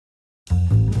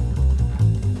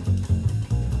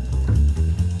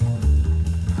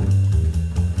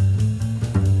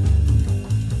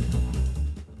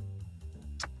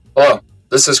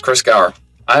this is Chris Gower.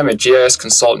 I am a GIS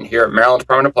consultant here at Maryland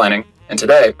Department of Planning, and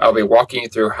today I'll be walking you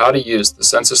through how to use the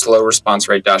Census Low Response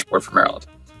Rate Dashboard for Maryland.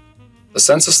 The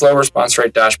Census Low Response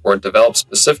Rate Dashboard, developed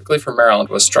specifically for Maryland,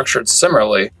 was structured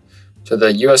similarly to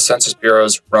the U.S. Census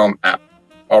Bureau's Rome app.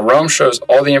 While Rome shows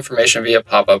all the information via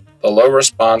pop-up, the Low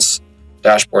Response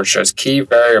Dashboard shows key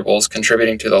variables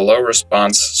contributing to the low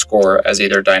response score as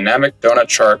either dynamic donut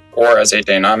chart or as a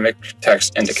dynamic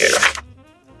text indicator.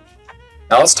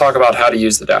 Now let's talk about how to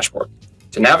use the dashboard.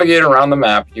 To navigate around the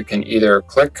map, you can either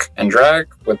click and drag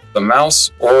with the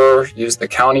mouse or use the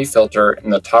county filter in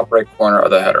the top right corner of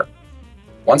the header.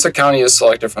 Once a county is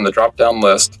selected from the drop-down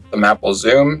list, the map will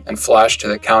zoom and flash to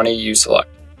the county you select.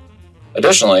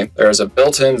 Additionally, there is a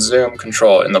built-in zoom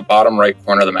control in the bottom right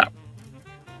corner of the map.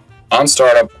 On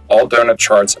startup, all donut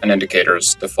charts and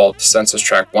indicators default to Census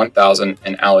Tract 1000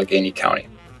 in Allegheny County.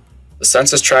 The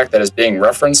census tract that is being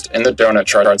referenced in the donut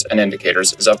charts and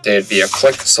indicators is updated via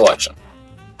click selection.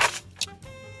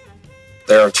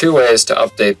 There are two ways to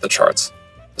update the charts: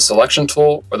 the selection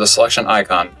tool or the selection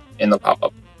icon in the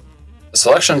pop-up. The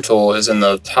selection tool is in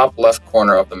the top left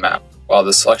corner of the map, while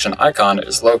the selection icon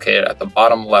is located at the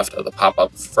bottom left of the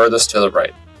pop-up furthest to the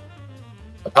right.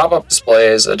 The pop-up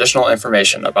displays additional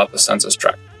information about the census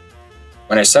tract.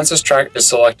 When a census tract is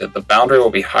selected, the boundary will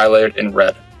be highlighted in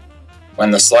red.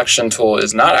 When the selection tool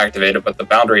is not activated but the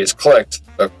boundary is clicked,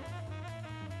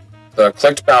 the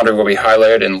clicked boundary will be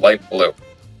highlighted in light blue.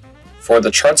 For the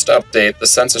charts to update, the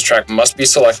census tract must be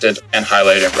selected and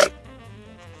highlighted in red.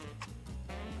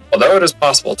 Although it is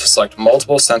possible to select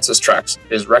multiple census tracts,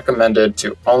 it is recommended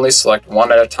to only select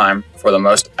one at a time for the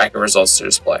most accurate results to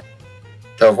display.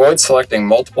 To avoid selecting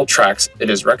multiple tracts, it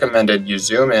is recommended you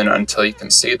zoom in until you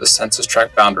can see the census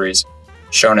tract boundaries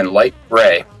shown in light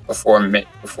gray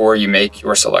before you make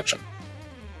your selection.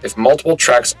 If multiple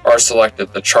tracts are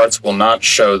selected, the charts will not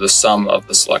show the sum of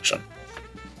the selection.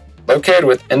 Located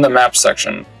within the map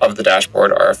section of the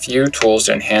dashboard are a few tools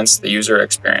to enhance the user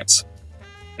experience.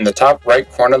 In the top right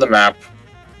corner of the map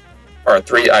are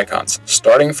three icons.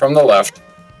 Starting from the left,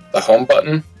 the Home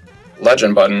button,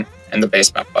 Legend button, and the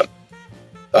Base Map button.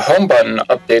 The Home button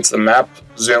updates the map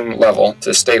zoom level to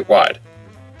statewide.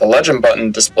 The Legend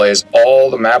button displays all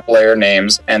the map layer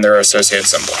names and their associated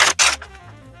symbol.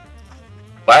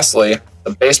 Lastly,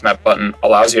 the Base Map button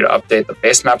allows you to update the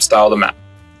base map style of the map.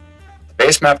 The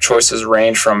base map choices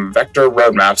range from vector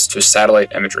road maps to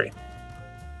satellite imagery.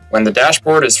 When the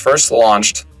dashboard is first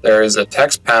launched, there is a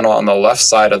text panel on the left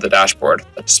side of the dashboard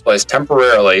that displays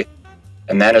temporarily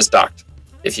and then is docked.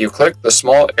 If you click the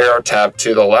small arrow tab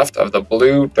to the left of the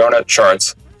blue donut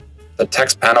charts, the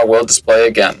text panel will display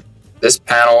again. This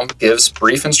panel gives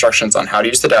brief instructions on how to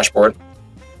use the dashboard,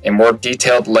 a more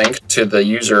detailed link to the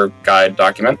user guide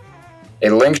document, a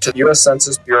link to the U.S.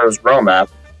 Census Bureau's Rome app,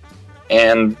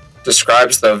 and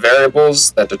describes the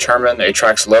variables that determine a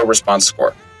tract's low response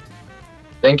score.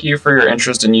 Thank you for your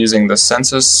interest in using the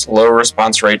Census Low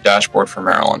Response Rate Dashboard for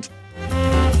Maryland.